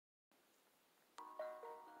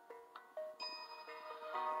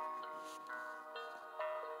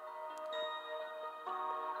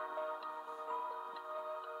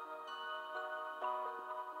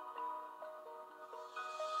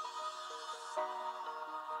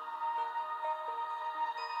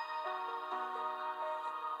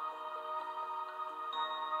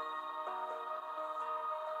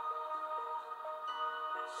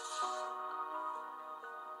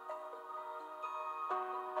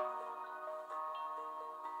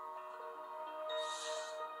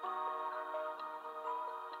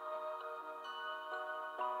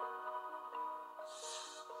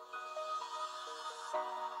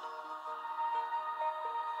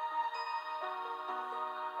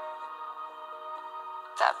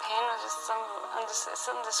that pain was just it's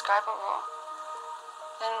indescribable.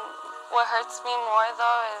 And what hurts me more,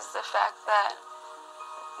 though, is the fact that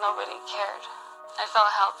nobody cared. I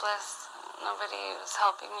felt helpless. Nobody was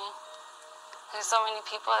helping me. There's so many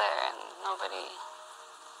people there, and nobody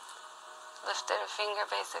lifted a finger,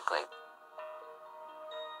 basically.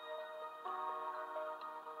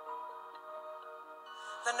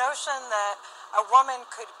 The notion that a woman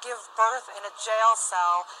could give birth in a jail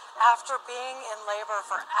cell after being in labor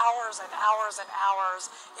for hours and hours and hours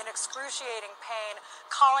in excruciating pain,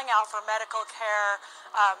 calling out for medical care,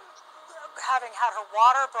 having had her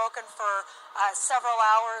water broken for several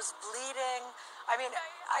hours, bleeding. I mean,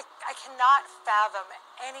 I cannot fathom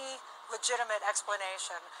any legitimate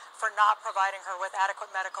explanation for not providing her with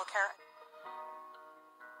adequate medical care.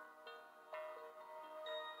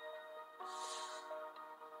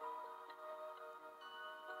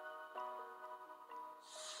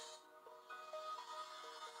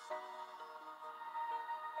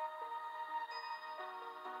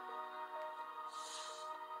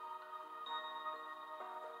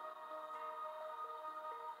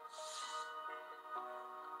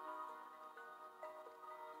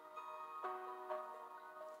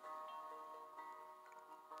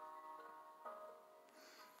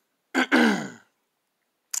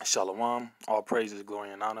 Shalom, all praises,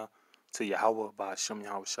 glory, and honor to Yahweh, by Hashem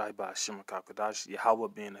Yahweh Shai, by Hashem HaKadosh, Yahweh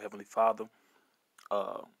being the Heavenly Father,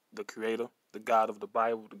 the Creator, the God of the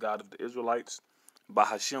Bible, the God of the Israelites. By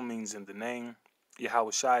Hashem means in the name.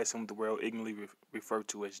 Yahweh Shai is whom the world ignorantly referred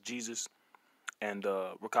to as Jesus, and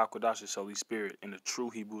HaKadosh is Holy Spirit in the true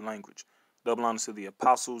Hebrew language. Double honor to the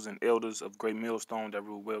apostles and elders of Great Millstone that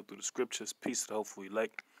rule well through the scriptures. Peace to the hopeful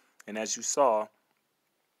elect. And as you saw,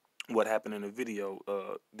 what happened in the video,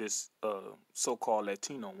 this so-called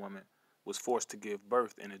Latino woman was forced to give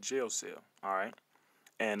birth in a jail cell, all right?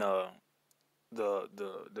 And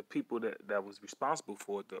the people that was responsible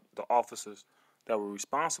for it, the officers that were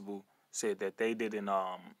responsible, said that they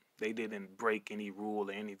didn't break any rule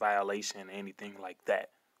or any violation or anything like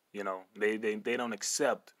that. You know, they don't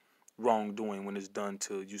accept wrongdoing when it's done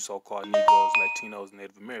to you so-called Negroes, Latinos,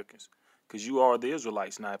 Native Americans, because you are the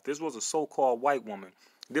Israelites. Now, if this was a so-called white woman,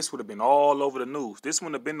 this would have been all over the news. This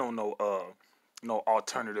wouldn't have been on no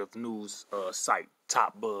alternative news site,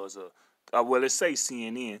 Top Buzz, or well, let's say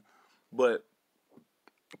CNN, but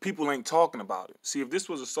people ain't talking about it. See, if this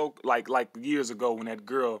was like years ago when that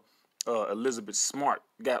girl Elizabeth Smart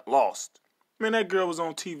got lost, man, that girl was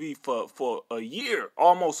on TV for a year,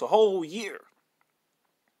 almost a whole year.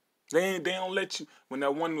 They don't let you, when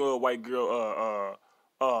that one white girl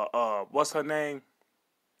what's her name?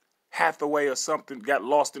 Hathaway or something got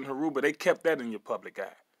lost in Haruba, they kept that in your public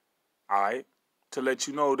eye. All right? To let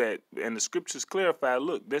you know that, and the scriptures clarify,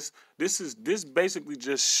 look, this basically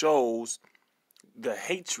just shows the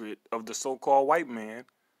hatred of the so-called white man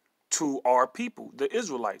to our people, the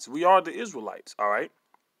Israelites. We are the Israelites, all right?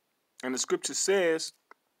 And the scripture says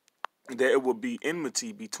that it will be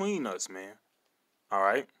enmity between us, man. All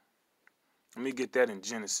right? Let me get that in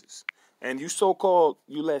Genesis. And you so-called,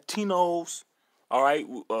 you Latinos, all right,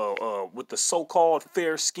 with the so-called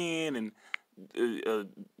fair skin and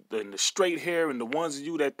the straight hair, and the ones of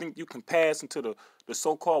you that think you can pass into the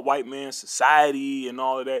so-called white man society and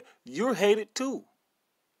all of that, you're hated too.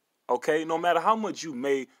 Okay, no matter how much you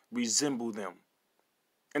may resemble them,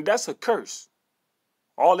 and that's a curse.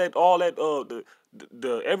 All that,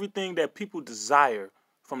 the everything that people desire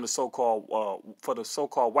from the so-called for the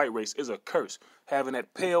so-called white race is a curse. Having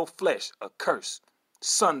that pale flesh, a curse.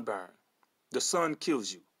 Sunburn. The sun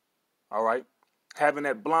kills you, all right? Having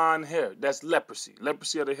that blonde hair, that's leprosy.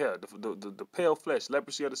 Leprosy of the hair, the pale flesh,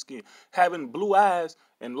 leprosy of the skin. Having blue eyes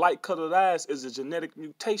and light-colored eyes is a genetic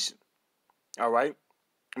mutation, all right?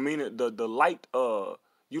 I mean, the light,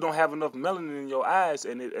 you don't have enough melanin in your eyes,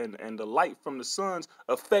 and the light from the suns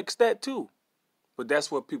affects that too. But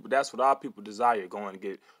that's what our people desire, going to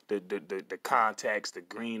get the contacts, the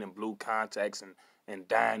green and blue contacts, and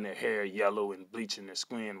dyeing their hair yellow and bleaching their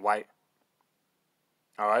skin white.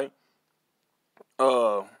 All right.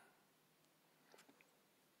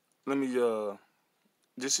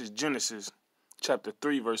 This is Genesis chapter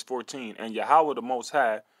 3, verse 14. And Yahweh the Most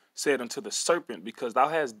High said unto the serpent, because thou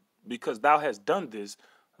hast done this,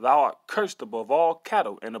 thou art cursed above all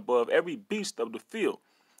cattle and above every beast of the field.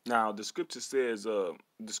 Now, the scripture says,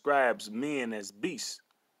 describes men as beasts.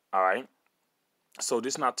 All right. So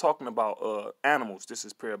this is not talking about animals. This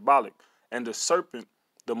is parabolic. And the serpent,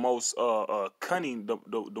 the most cunning, the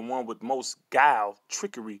one with most guile,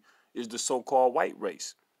 trickery, is the so-called white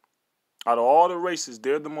race. Out of all the races,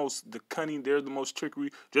 they're the most cunning, they're the most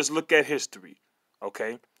trickery. Just look at history.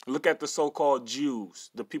 Okay? Look at the so-called Jews,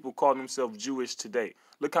 the people calling themselves Jewish today.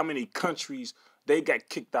 Look how many countries they got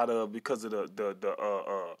kicked out of because of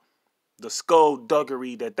the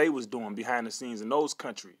skullduggery that they was doing behind the scenes in those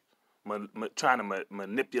countries, trying to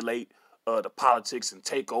manipulate the politics and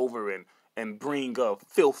take over and bring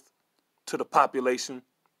filth to the population.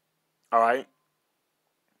 All right?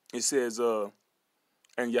 It says,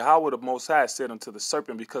 and Yahweh the Most High said unto the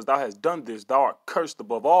serpent, because thou hast done this, thou art cursed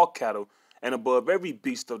above all cattle and above every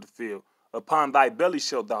beast of the field. Upon thy belly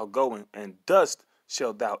shalt thou go, and dust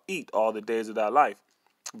shalt thou eat all the days of thy life.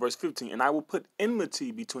 Verse 15, and I will put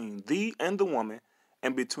enmity between thee and the woman,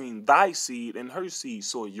 and between thy seed and her seed.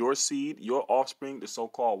 So your seed, your offspring, the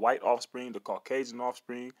so-called white offspring, the Caucasian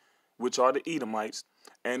offspring, which are the Edomites,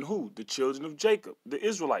 and who? The children of Jacob, the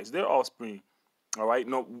Israelites, their offspring. All right,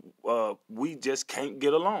 no, we just can't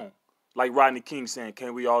get along. Like Rodney King saying,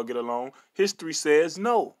 can we all get along? History says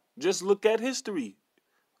no. Just look at history.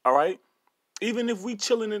 All right, even if we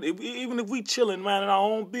chilling, man, in our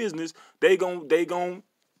own business, they gon'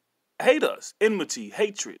 hate us. Enmity,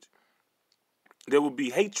 hatred. There will be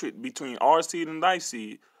hatred between our seed and thy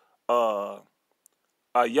seed. Ayab.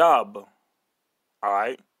 All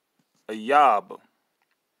right, Ayab.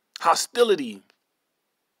 Hostility.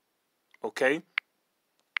 Okay.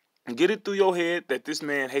 Get it through your head that this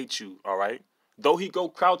man hates you, all right? Though he go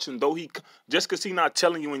crouching, just because he not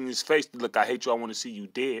telling you in his face, look, I hate you, I want to see you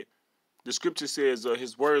dead. The scripture says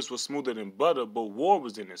his words were smoother than butter, but war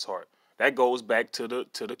was in his heart. That goes back to the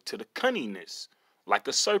cunningness, like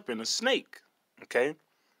a serpent, a snake, okay?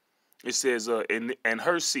 It says, and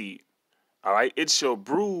her seed, all right? It shall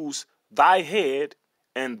bruise thy head,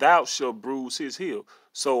 and thou shalt bruise his heel.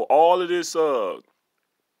 So all of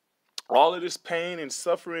this pain and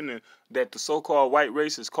suffering and that the so-called white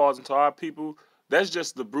race is causing to our people, that's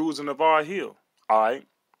just the bruising of our heel. All right,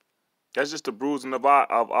 that's just the bruising of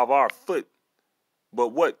our foot. But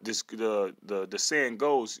what the saying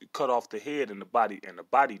goes, cut off the head and the body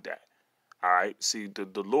die. All right, see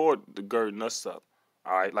the Lord girding us up.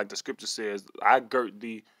 All right, like the scripture says, I girt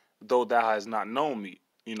thee though thou hast not known me.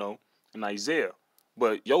 You know, in Isaiah.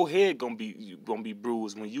 But your head gonna be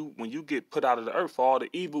bruised when you get put out of the earth for all the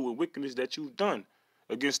evil and wickedness that you've done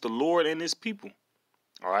against the Lord and his people.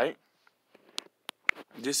 All right.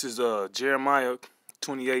 This is Jeremiah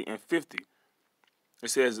 28 and 50. It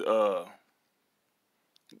says, I'm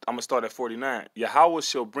gonna start at 49. Yahweh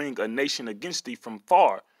shall bring a nation against thee from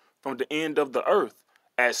far, from the end of the earth,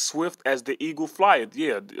 as swift as the eagle flieth.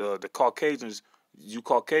 Yeah, the Caucasians, you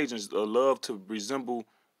Caucasians love to resemble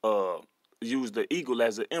use the eagle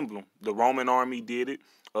as an emblem. The Roman army did it.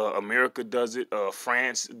 America does it.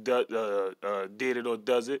 France did it or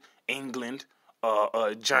does it. England,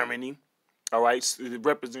 Germany. All right, so it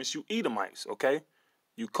represents you Edomites. Okay,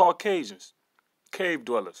 you Caucasians, cave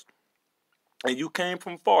dwellers, and you came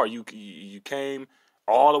from far. You came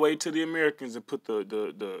all the way to the Americans and put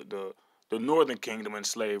the Northern Kingdom in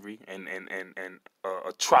slavery and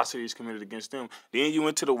atrocities committed against them. Then you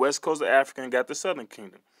went to the west coast of Africa and got the Southern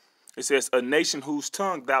Kingdom. It says, a nation whose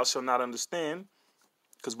tongue thou shalt not understand,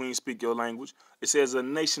 because we ain't speak your language. It says, a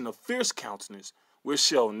nation of fierce countenance, which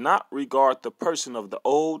shall not regard the person of the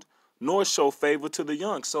old, nor show favor to the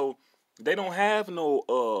young. So they don't have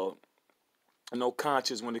no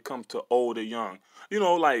conscience when it comes to old or young. You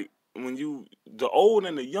know, like when the old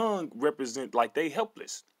and the young represent like they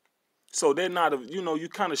helpless. So they're not, you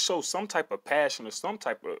kind of show some type of passion or some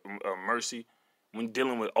type of mercy when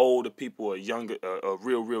dealing with older people or younger,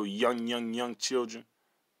 real young children.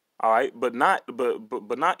 All right, but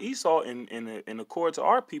not Esau in accord to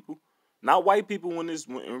our people, not white people in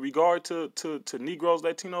regard to Negroes,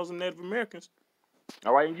 Latinos, and Native Americans.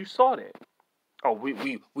 All right, and you saw that. Oh,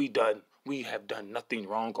 we have done nothing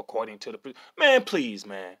wrong according to the man. Please,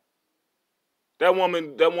 man. That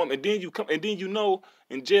woman. And then you come, and then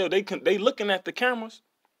in jail they looking at the cameras.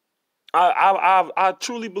 I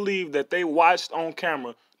truly believe that they watched on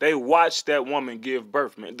camera. They watched that woman give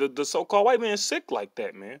birth, man. The so-called white man sick like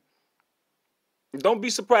that, man. Don't be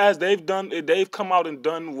surprised they've come out and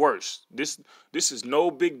done worse. This is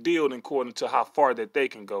no big deal according to how far that they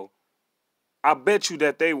can go. I bet you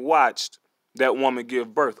that they watched that woman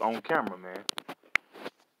give birth on camera, man.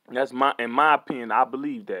 That's in my opinion, I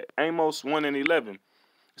believe that. Amos 1 and 11. It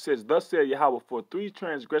says, thus said Yahweh, for 3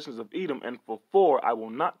 transgressions of Edom, and for 4 I will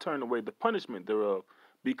not turn away the punishment thereof,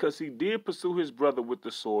 because he did pursue his brother with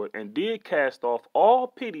the sword, and did cast off all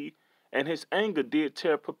pity, and his anger did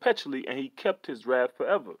tear perpetually, and he kept his wrath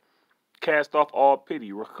forever. Cast off all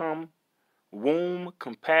pity, racham, womb,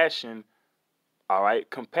 compassion. All right,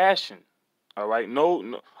 compassion. All right,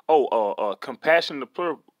 compassion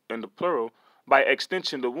in the plural, by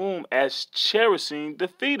extension, the womb as cherishing the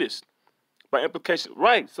fetus. By implication,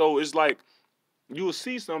 right? So it's like you will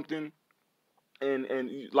see something,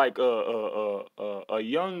 and like a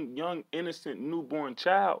young innocent newborn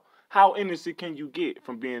child. How innocent can you get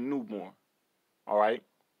from being newborn? All right.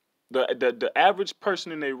 The average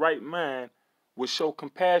person in their right mind would show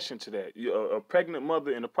compassion to that. A pregnant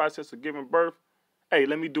mother in the process of giving birth, hey,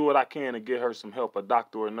 let me do what I can to get her some help, a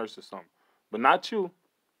doctor or a nurse or something. But not you.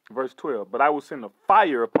 Verse 12. But I will send a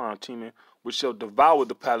fire upon Teman, which shall devour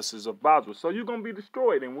the palaces of Basra. So you're going to be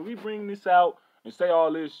destroyed. And when we bring this out and say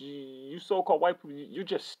all this, you so-called white people, you're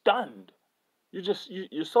just stunned.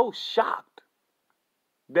 You're so shocked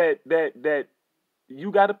that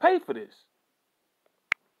you got to pay for this.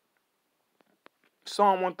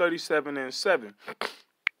 Psalm 137 and 7.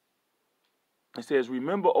 It says,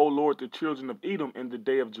 remember, O Lord, the children of Edom in the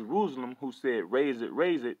day of Jerusalem, who said, raise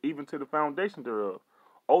it, even to the foundation thereof.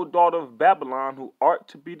 O daughter of Babylon, who art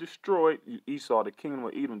to be destroyed, Esau, the kingdom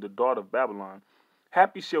of Edom, the daughter of Babylon.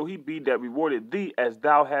 Happy shall he be that rewarded thee as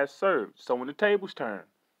thou hast served. So when the tables turn,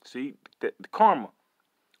 see, the karma.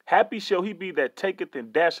 Happy shall he be that taketh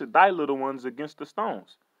and dasheth thy little ones against the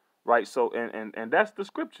stones. Right, so, and that's the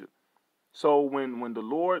scripture. So when the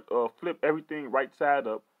Lord flipped everything right side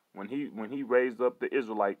up, when he raised up the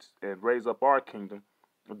Israelites and raised up our kingdom,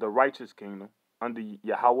 the righteous kingdom, under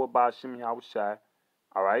Yahweh Ba'ashem Yahweh Shai,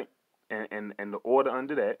 all right, and the order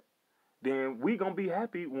under that, then we gonna be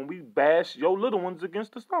happy when we bash your little ones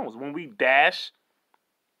against the stones. When we dash,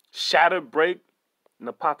 shatter, break,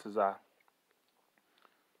 napatazah,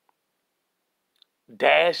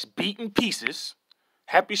 dash, beat in pieces.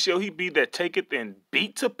 Happy shall he be that taketh and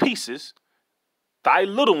beat to pieces thy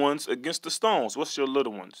little ones against the stones. What's your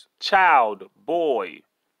little ones? Child, boy.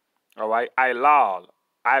 All right. I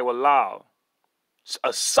will allow.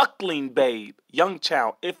 A suckling babe, young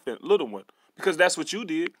child, infant, little one. Because that's what you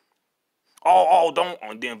did.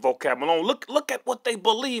 Don't then vocabulary. Look at what they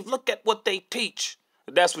believe. Look at what they teach.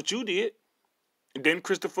 That's what you did. And then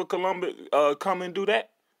Christopher Columbus come and do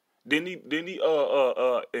that. Then he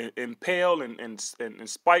impale and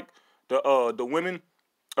spike the women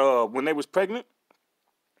when they was pregnant.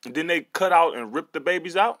 And then they cut out and rip the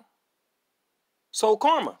babies out. So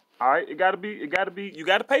karma. All right. You gotta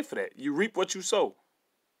pay for that. You reap what you sow.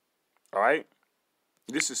 All right.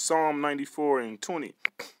 This is Psalm 94 and 20.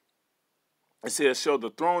 It says, shall the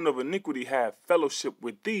throne of iniquity have fellowship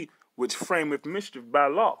with thee, which frameth mischief by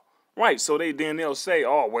law. Right. So they'll say,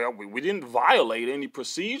 oh, well, we didn't violate any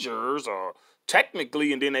procedures or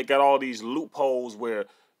technically, and then they got all these loopholes where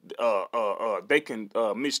they can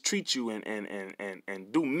mistreat you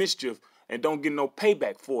and do mischief and don't get no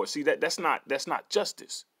payback for it. See, that's not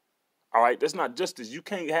justice. All right, that's not justice. You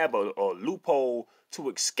can't have a loophole to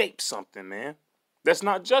escape something, man. That's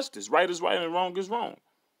not justice. Right is right and wrong is wrong.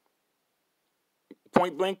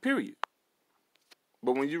 Point blank, period.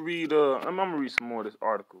 But when you read, I'm gonna read some more of this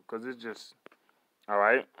article because it's just, all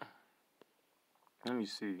right. Let me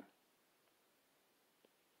see.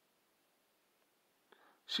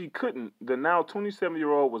 She couldn't. The now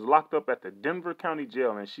 27-year-old was locked up at the Denver County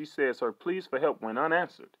Jail, and she says her pleas for help went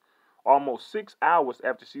unanswered. Almost 6 hours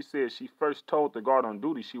after she said she first told the guard on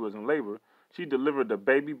duty she was in labor, she delivered the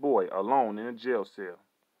baby boy alone in a jail cell.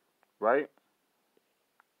 Right?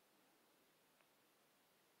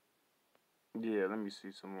 Yeah, let me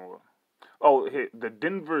see some more. Oh, the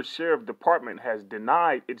Denver Sheriff Department has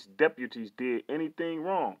denied its deputies did anything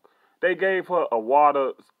wrong. They gave her a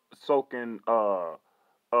water-soaking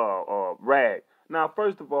rag. Now,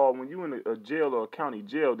 first of all, when you're in a jail or a county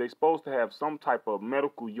jail, they're supposed to have some type of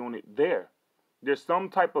medical unit there. There's some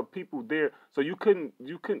type of people there. So you couldn't,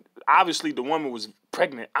 obviously the woman was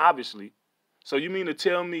pregnant, obviously. So you mean to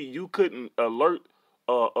tell me you couldn't alert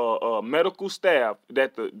medical staff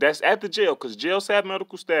that's at the jail, because jails have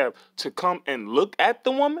medical staff, to come and look at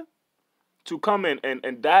the woman, to come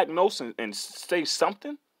and diagnose and say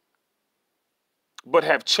something? But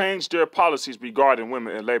have changed their policies regarding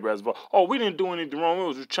women in labor as well. Oh, we didn't do anything wrong. We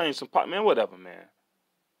was just change some man, whatever, man.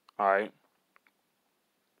 All right.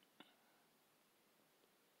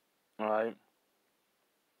 All right.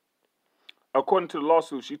 According to the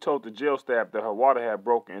lawsuit, she told the jail staff that her water had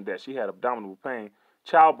broken and that she had abdominal pain.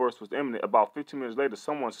 Childbirth was imminent. About 15 minutes later,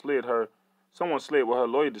 someone slid what her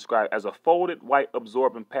lawyer described as a folded white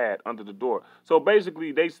absorbent pad under the door. So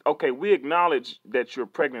basically, we acknowledge that you're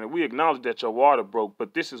pregnant and we acknowledge that your water broke,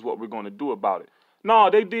 but this is what we're going to do about it. No,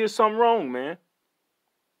 they did something wrong, man.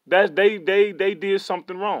 They did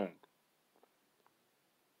something wrong.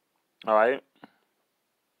 All right.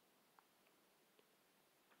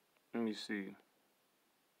 Let me see.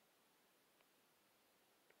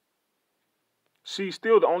 She's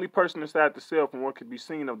still the only person inside the cell from what could be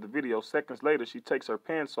seen of the video. Seconds later, she takes her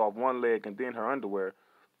pants off one leg and then her underwear.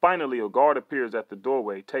 Finally, a guard appears at the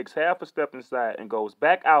doorway, takes half a step inside, and goes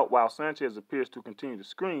back out while Sanchez appears to continue to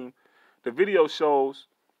scream. The video shows,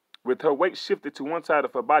 with her weight shifted to one side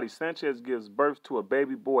of her body, Sanchez gives birth to a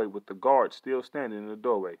baby boy with the guard still standing in the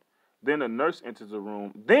doorway. Then a nurse enters the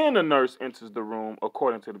room.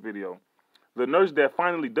 According to the video. The nurse that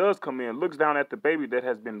finally does come in looks down at the baby that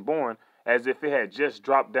has been born as if it had just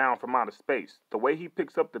dropped down from outer space. The way he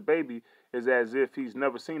picks up the baby is as if he's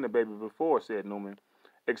never seen a baby before, said Newman,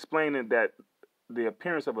 explaining that the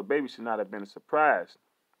appearance of a baby should not have been a surprise.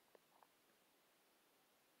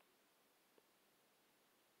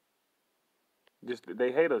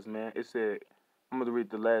 They hate us, man. It said, I'm going to read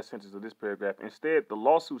the last sentence of this paragraph. Instead, the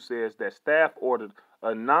lawsuit says that staff ordered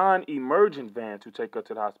a non-emergent van to take her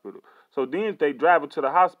to the hospital. So then they drive her to the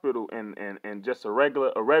hospital in just a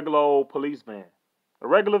regular old police van. A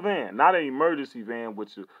regular van, not an emergency van,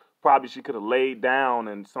 which probably she could have laid down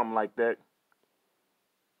and something like that.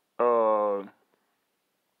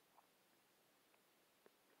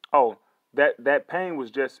 That pain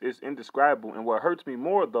was it's indescribable. And what hurts me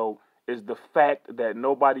more, though, is the fact that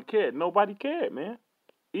nobody cared. Nobody cared, man.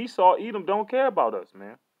 Esau, Edom don't care about us,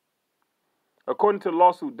 man. According to the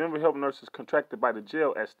lawsuit, Denver health nurses contracted by the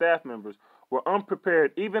jail as staff members were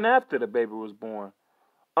unprepared even after the baby was born,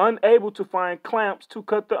 unable to find clamps to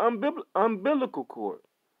cut the umbilical cord.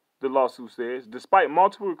 The lawsuit says, despite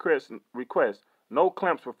multiple requests, no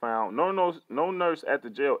clamps were found. No nurse at the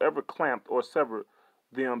jail ever clamped or severed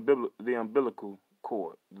the umbilical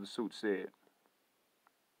cord, the suit said.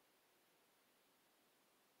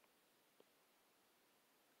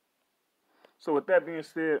 So with that being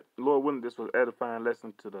said, Lord willing, this was an edifying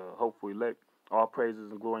lesson to the hopeful elect. All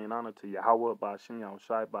praises and glory and honor to Yahweh, by Hashem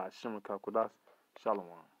Yahushai, by Hashem Kakodas. Shalom.